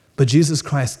 But Jesus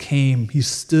Christ came. He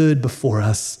stood before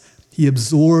us. He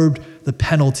absorbed the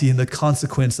penalty and the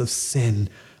consequence of sin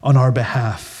on our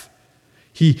behalf.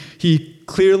 He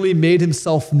clearly made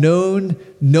himself known,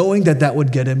 knowing that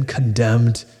would get him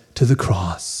condemned to the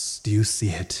cross. Do you see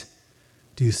it?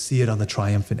 Do you see it on the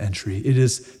triumphant entry? It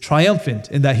is triumphant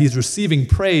in that he's receiving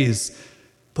praise,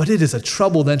 but it is a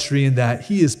troubled entry in that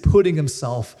he is putting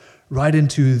himself right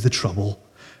into the trouble.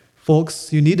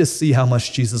 Folks, you need to see how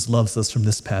much Jesus loves us from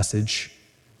this passage.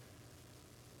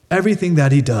 Everything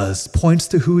that he does points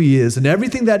to who he is, and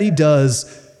everything that he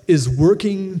does is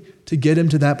working to get him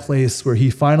to that place where he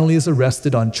finally is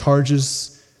arrested on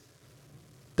charges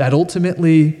that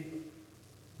ultimately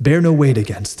bear no weight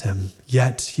against him,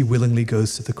 yet he willingly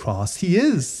goes to the cross. He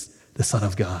is the Son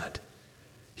of God.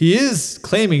 He is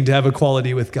claiming to have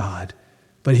equality with God,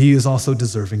 but he is also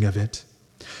deserving of it.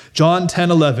 John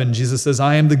 10:11, Jesus says,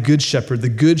 I am the good shepherd. The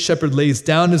good shepherd lays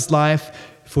down his life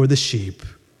for the sheep.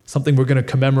 Something we're going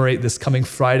to commemorate this coming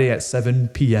Friday at 7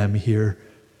 p.m. here.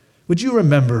 Would you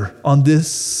remember on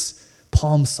this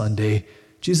Palm Sunday,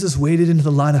 Jesus waded into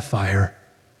the line of fire.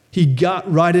 He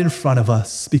got right in front of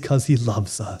us because he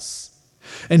loves us.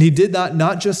 And he did that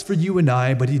not just for you and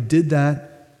I, but he did that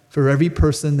for every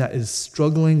person that is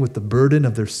struggling with the burden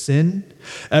of their sin,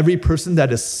 every person that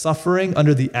is suffering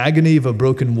under the agony of a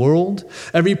broken world,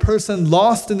 every person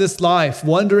lost in this life,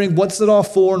 wondering what's it all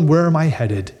for and where am I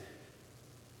headed?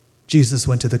 Jesus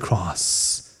went to the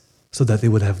cross so that they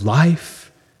would have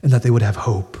life and that they would have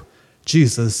hope.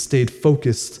 Jesus stayed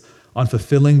focused on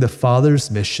fulfilling the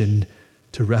Father's mission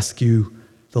to rescue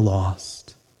the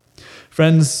lost.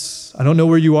 Friends, I don't know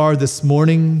where you are this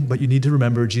morning, but you need to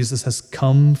remember Jesus has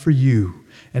come for you,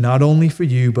 and not only for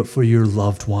you, but for your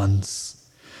loved ones.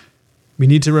 We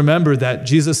need to remember that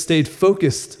Jesus stayed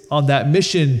focused on that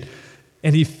mission,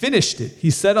 and he finished it. He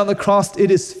said on the cross,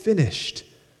 it is finished.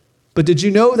 But did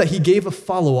you know that he gave a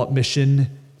follow-up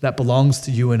mission that belongs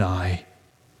to you and I?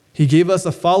 He gave us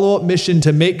a follow-up mission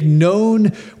to make known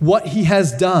what he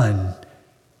has done,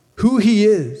 who he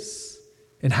is,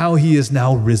 and how he is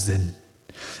now risen.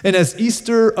 And as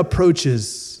Easter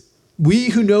approaches, we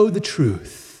who know the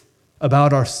truth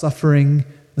about our suffering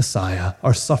Messiah,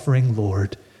 our suffering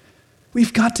Lord,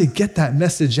 we've got to get that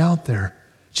message out there.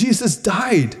 Jesus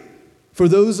died for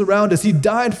those around us. He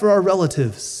died for our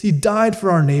relatives. He died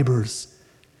for our neighbors.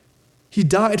 He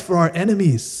died for our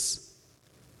enemies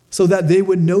so that they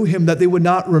would know him, that they would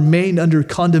not remain under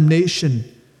condemnation.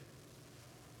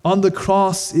 On the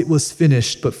cross, it was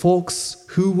finished. But folks,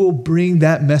 who will bring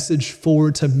that message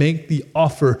forward to make the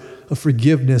offer of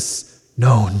forgiveness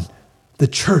known? The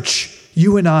church.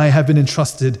 You and I have been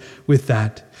entrusted with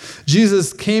that.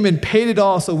 Jesus came and paid it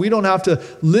all so we don't have to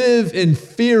live in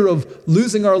fear of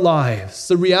losing our lives.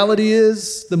 The reality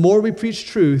is, the more we preach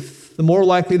truth, the more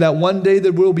likely that one day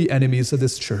there will be enemies of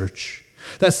this church.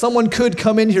 That someone could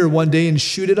come in here one day and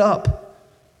shoot it up.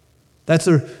 That's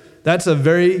a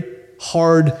very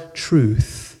hard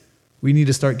truth we need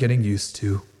to start getting used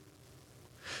to.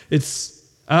 It's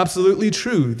absolutely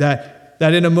true that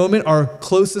in a moment our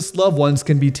closest loved ones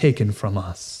can be taken from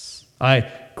us.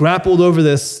 I grappled over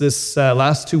this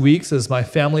last 2 weeks as my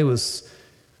family was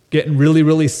getting really,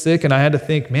 really sick, and I had to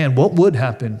think, man, what would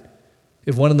happen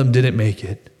if one of them didn't make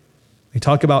it? We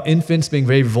talk about infants being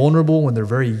very vulnerable when they're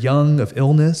very young of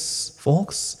illness.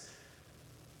 Folks,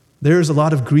 there's a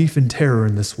lot of grief and terror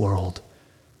in this world.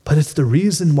 But it's the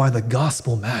reason why the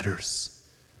gospel matters.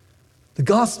 The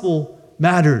gospel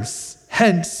matters.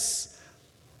 Hence,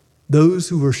 those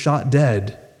who were shot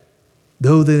dead,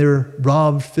 though they were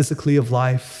robbed physically of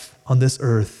life on this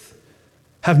earth,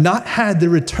 have not had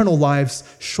their eternal lives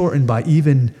shortened by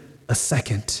even a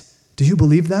second. Do you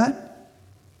believe that?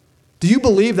 Do you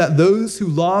believe that those who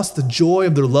lost the joy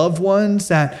of their loved ones,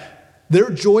 that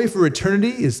their joy for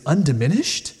eternity is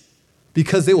undiminished?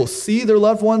 Because they will see their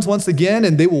loved ones once again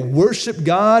and they will worship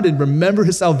God and remember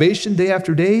his salvation day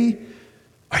after day?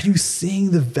 Are you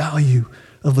seeing the value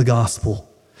of the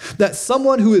gospel? That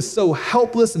someone who is so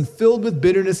helpless and filled with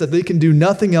bitterness that they can do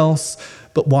nothing else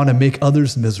but want to make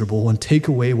others miserable and take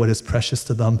away what is precious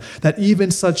to them, that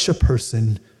even such a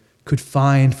person could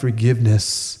find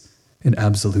forgiveness and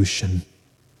absolution.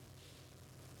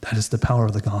 That is the power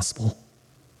of the gospel.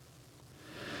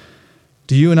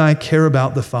 Do you and I care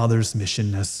about the Father's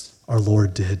mission as our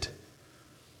Lord did?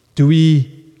 Do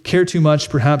we care too much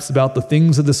perhaps about the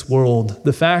things of this world?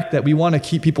 The fact that we want to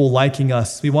keep people liking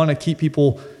us. We want to keep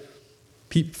people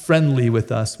friendly with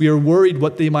us. We are worried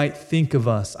what they might think of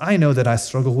us. I know that I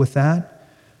struggle with that.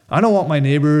 I don't want my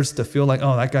neighbors to feel like,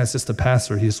 oh, that guy's just a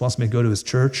pastor. He just wants me to go to his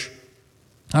church.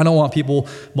 I don't want people,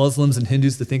 Muslims and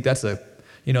Hindus, to think that's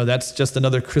just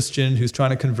another Christian who's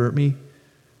trying to convert me.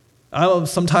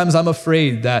 Sometimes I'm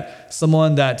afraid that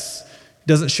someone that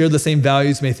doesn't share the same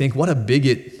values may think, what a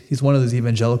bigot. He's one of those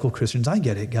evangelical Christians. I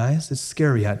get it, guys. It's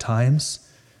scary at times.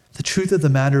 The truth of the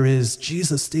matter is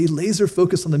Jesus stayed laser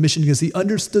focused on the mission because he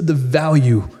understood the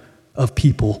value of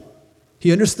people.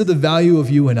 He understood the value of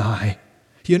you and I.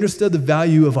 He understood the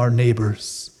value of our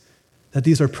neighbors, that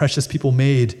these are precious people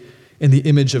made in the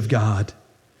image of God.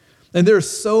 And there are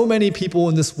so many people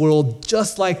in this world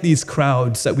just like these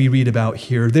crowds that we read about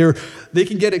here. They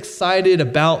can get excited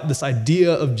about this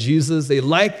idea of Jesus. They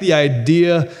like the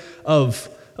idea of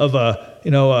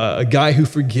a guy who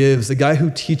forgives, a guy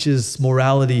who teaches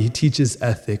morality, he teaches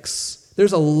ethics.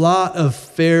 There's a lot of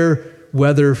fair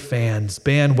weather fans,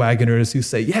 bandwagoners who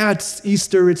say, yeah, it's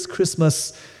Easter, it's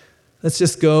Christmas, Let's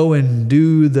just go and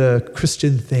do the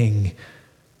Christian thing.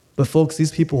 But folks,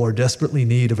 these people are desperately in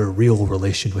need of a real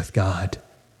relation with God.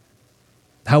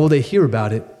 How will they hear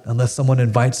about it unless someone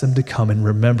invites them to come and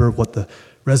remember what the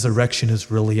resurrection is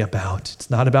really about? It's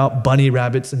not about bunny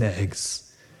rabbits and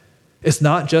eggs. It's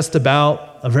not just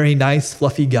about a very nice,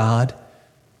 fluffy God.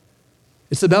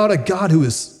 It's about a God who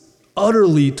is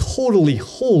utterly, totally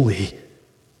holy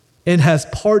and has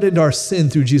pardoned our sin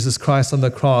through Jesus Christ on the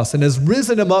cross and has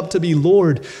risen him up to be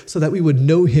Lord so that we would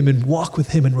know him and walk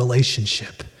with him in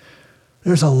relationship.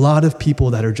 There's a lot of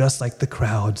people that are just like the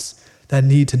crowds that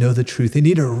need to know the truth. They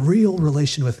need a real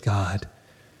relation with God.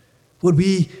 Would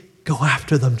we go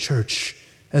after them, church,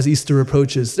 as Easter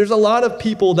approaches? There's a lot of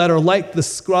people that are like the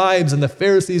scribes and the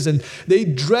Pharisees, and they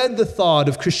dread the thought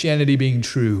of Christianity being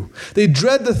true. They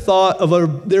dread the thought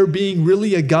of there being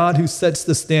really a God who sets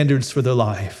the standards for their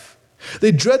life.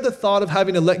 They dread the thought of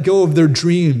having to let go of their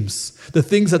dreams, the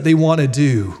things that they want to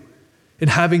do, and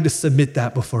having to submit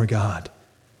that before God.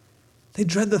 They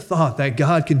dread the thought that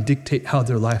God can dictate how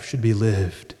their life should be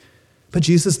lived. But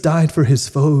Jesus died for his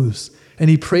foes, and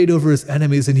he prayed over his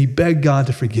enemies, and he begged God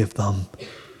to forgive them.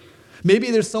 Maybe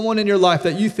there's someone in your life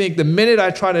that you think the minute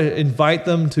I try to invite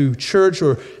them to church,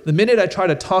 or the minute I try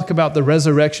to talk about the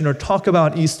resurrection or talk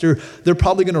about Easter, they're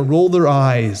probably going to roll their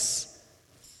eyes,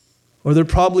 or they're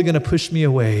probably going to push me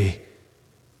away.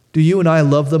 Do you and I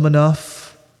love them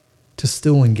enough to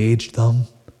still engage them?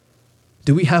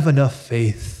 Do we have enough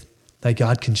faith that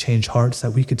God can change hearts, that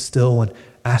we could still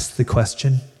ask the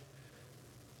question?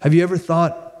 Have you ever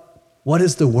thought, what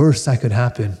is the worst that could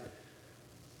happen?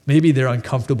 Maybe they're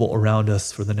uncomfortable around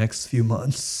us for the next few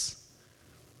months.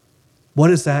 What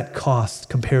does that cost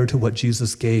compared to what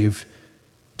Jesus gave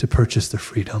to purchase their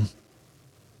freedom?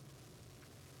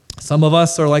 Some of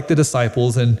us are like the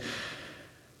disciples, and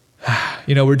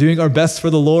we're doing our best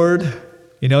for the Lord.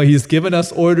 He's given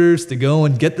us orders to go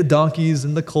and get the donkeys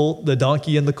and the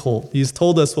donkey and the colt. He's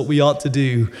told us what we ought to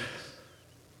do.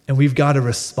 And we've got to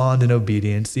respond in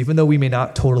obedience, even though we may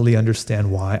not totally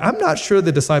understand why. I'm not sure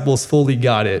the disciples fully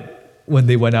got it when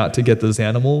they went out to get those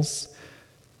animals.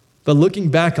 But looking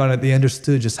back on it, they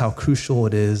understood just how crucial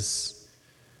it is.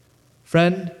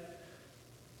 Friend,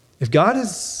 if God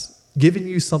has given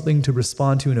you something to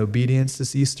respond to in obedience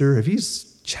this Easter, if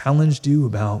he's challenged you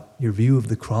about your view of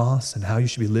the cross and how you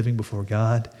should be living before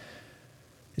God,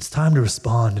 it's time to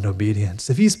respond in obedience.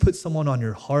 If he's put someone on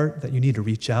your heart that you need to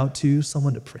reach out to,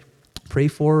 someone to pray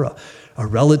for, a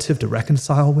relative to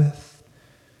reconcile with,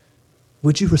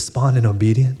 would you respond in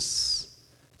obedience?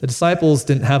 The disciples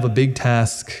didn't have a big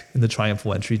task in the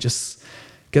triumphal entry. Just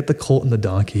get the colt and the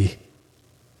donkey.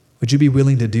 Would you be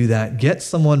willing to do that? Get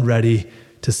someone ready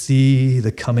to see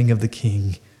the coming of the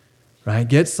King. Right?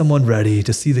 Get someone ready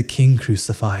to see the King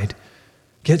crucified.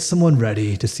 Get someone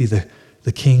ready to see the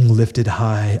King lifted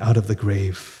high out of the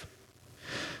grave.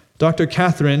 Dr.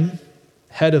 Catherine,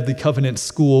 head of the Covenant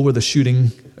School where the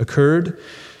shooting occurred,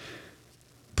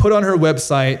 put on her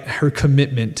website her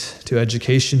commitment to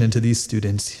education and to these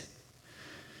students.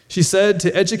 She said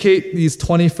to educate these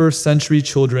 21st century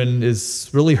children is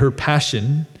really her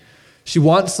passion. She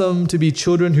wants them to be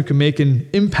children who can make an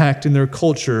impact in their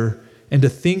culture and to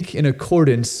think in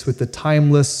accordance with the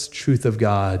timeless truth of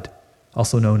God,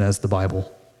 also known as the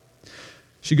Bible.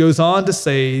 She goes on to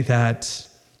say that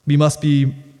we must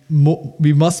be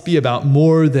about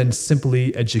more than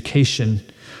simply education.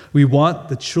 We want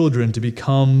the children to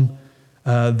become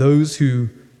those who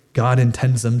God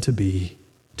intends them to be,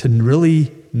 to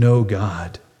really know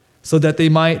God, so that they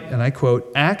might, and I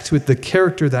quote, act with the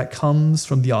character that comes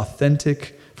from an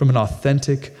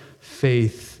authentic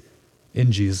faith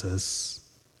in Jesus.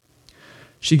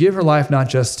 She gave her life not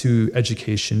just to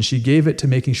education, she gave it to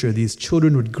making sure these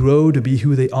children would grow to be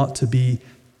who they ought to be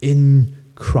in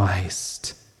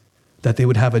Christ, that they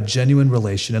would have a genuine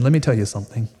relation. And let me tell you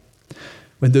something.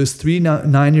 When those 3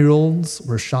 9-year-olds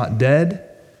were shot dead,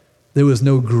 there was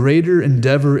no greater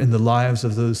endeavor in the lives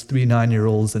of those 3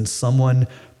 9-year-olds than someone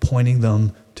pointing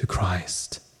them to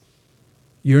Christ.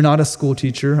 You're not a school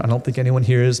teacher. I don't think anyone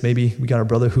here is. Maybe we got our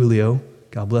brother Julio.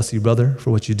 God bless you, brother, for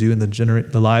what you do in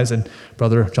the lives, and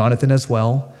brother Jonathan as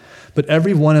well. But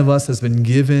every one of us has been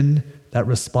given that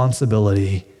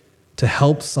responsibility to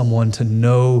help someone to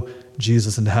know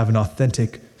Jesus and to have an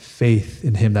authentic faith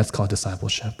in him. That's called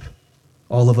discipleship.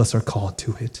 All of us are called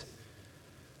to it.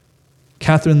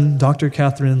 Dr.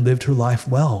 Catherine lived her life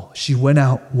well. She went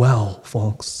out well,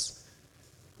 folks.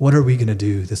 What are we going to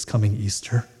do this coming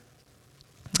Easter?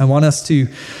 I want us to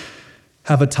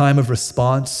have a time of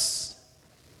response.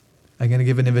 I'm going to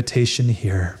give an invitation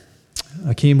here.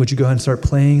 Akeem, would you go ahead and start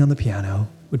playing on the piano?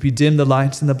 Would we dim the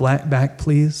lights in the back,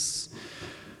 please?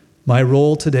 My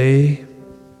role today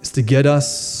is to get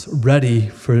us ready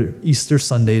for Easter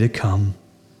Sunday to come.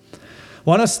 I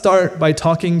want to start by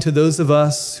talking to those of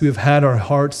us who have had our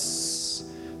hearts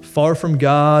far from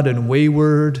God and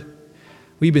wayward.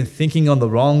 We've been thinking on the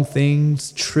wrong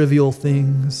things, trivial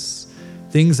things,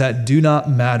 things that do not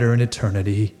matter in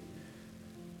eternity.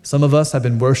 Some of us have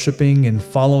been worshiping and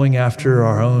following after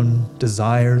our own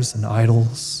desires and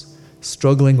idols,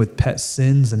 struggling with pet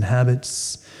sins and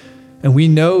habits. And we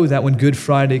know that when Good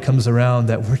Friday comes around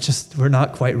that we're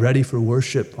not quite ready for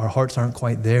worship. Our hearts aren't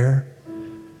quite there.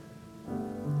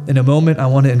 In a moment, I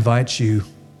want to invite you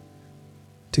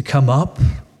to come up,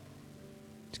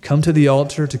 to come to the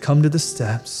altar, to come to the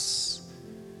steps,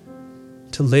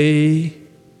 to lay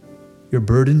your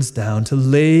burdens down, to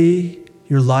lay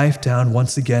your life down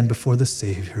once again before the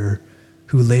Savior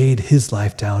who laid his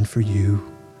life down for you.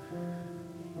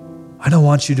 I don't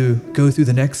want you to go through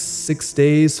the next 6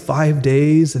 days, 5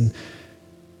 days, and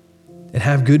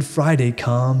have Good Friday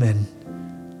come and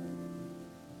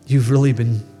you've really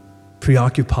been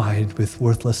preoccupied with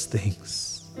worthless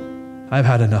things. I've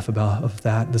had enough of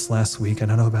that this last week. I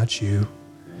don't know about you.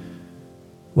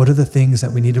 What are the things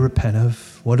that we need to repent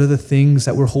of? What are the things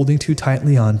that we're holding too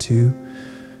tightly onto?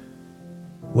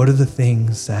 What are the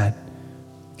things that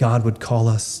God would call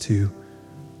us to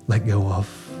let go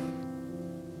of?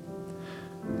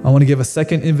 I want to give a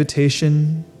second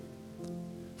invitation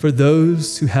for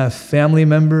those who have family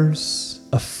members,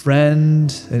 a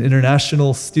friend, an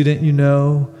international student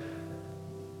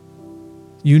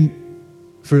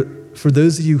for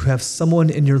those of you who have someone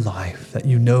in your life that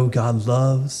you know God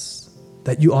loves,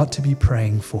 that you ought to be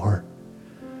praying for.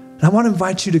 And I want to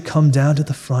invite you to come down to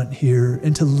the front here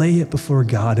and to lay it before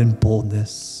God in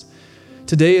boldness.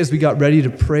 Today, as we got ready to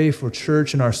pray for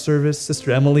church in our service,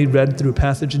 Sister Emily read through a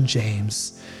passage in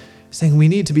James, saying we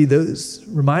need to be those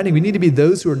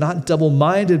who are not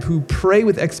double-minded, who pray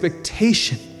with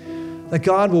expectation that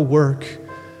God will work.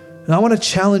 And I want to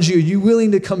challenge you, are you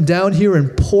willing to come down here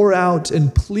and pour out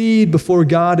and plead before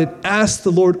God and ask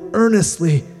the Lord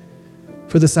earnestly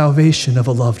for the salvation of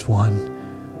a loved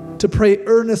one? To pray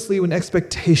earnestly with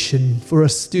expectation for a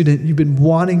student you've been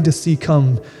wanting to see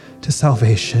come to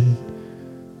salvation.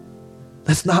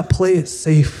 Let's not play it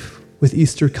safe with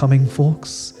Easter coming,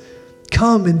 folks.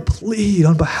 Come and plead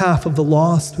on behalf of the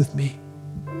lost with me.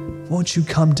 Won't you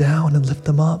come down and lift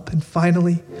them up? And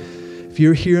finally, if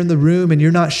you're here in the room and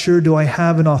you're not sure, do I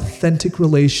have an authentic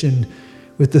relation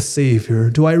with the Savior?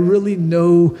 Do I really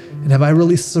know and have I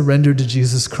really surrendered to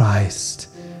Jesus Christ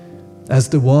as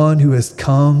the one who has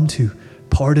come to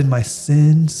pardon my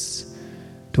sins?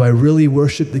 Do I really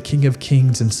worship the King of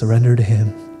Kings and surrender to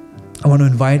him? I want to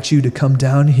invite you to come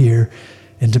down here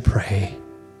and to pray.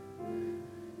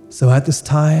 So at this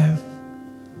time,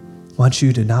 I want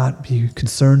you to not be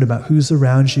concerned about who's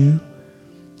around you.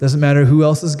 Doesn't matter who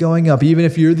else is going up. Even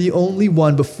if you're the only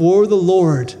one before the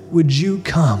Lord, would you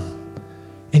come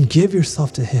and give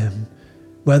yourself to him,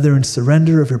 whether in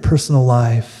surrender of your personal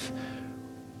life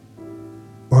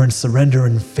or in surrender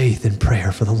and faith and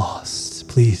prayer for the lost?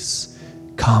 Please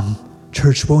come.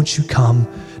 Church, won't you come?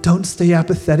 Don't stay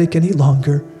apathetic any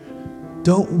longer.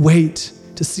 Don't wait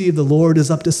to see if the Lord is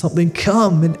up to something.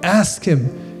 Come and ask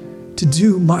him to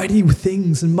do mighty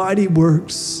things and mighty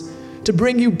works, to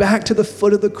bring you back to the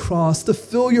foot of the cross, to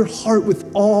fill your heart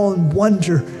with awe and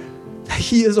wonder that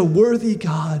he is a worthy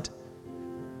God,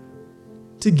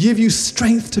 to give you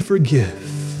strength to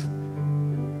forgive,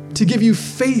 to give you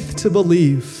faith to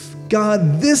believe.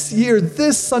 God, this year,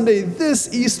 this Sunday,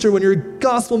 this Easter, when your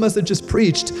gospel message is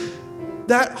preached,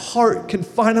 that heart can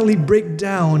finally break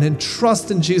down and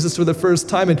trust in Jesus for the first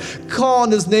time and call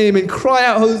on his name and cry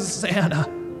out, Hosanna.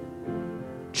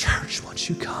 Church, won't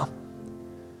you come?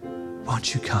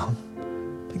 Won't you come?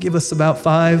 Give us about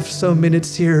 5 so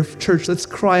minutes here. Church, let's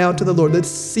cry out to the Lord. Let's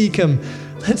seek him.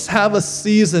 Let's have a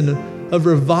season of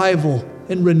revival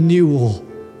and renewal.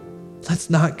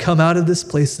 Let's not come out of this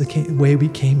place the way we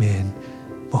came in.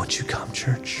 Won't you come,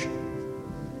 church?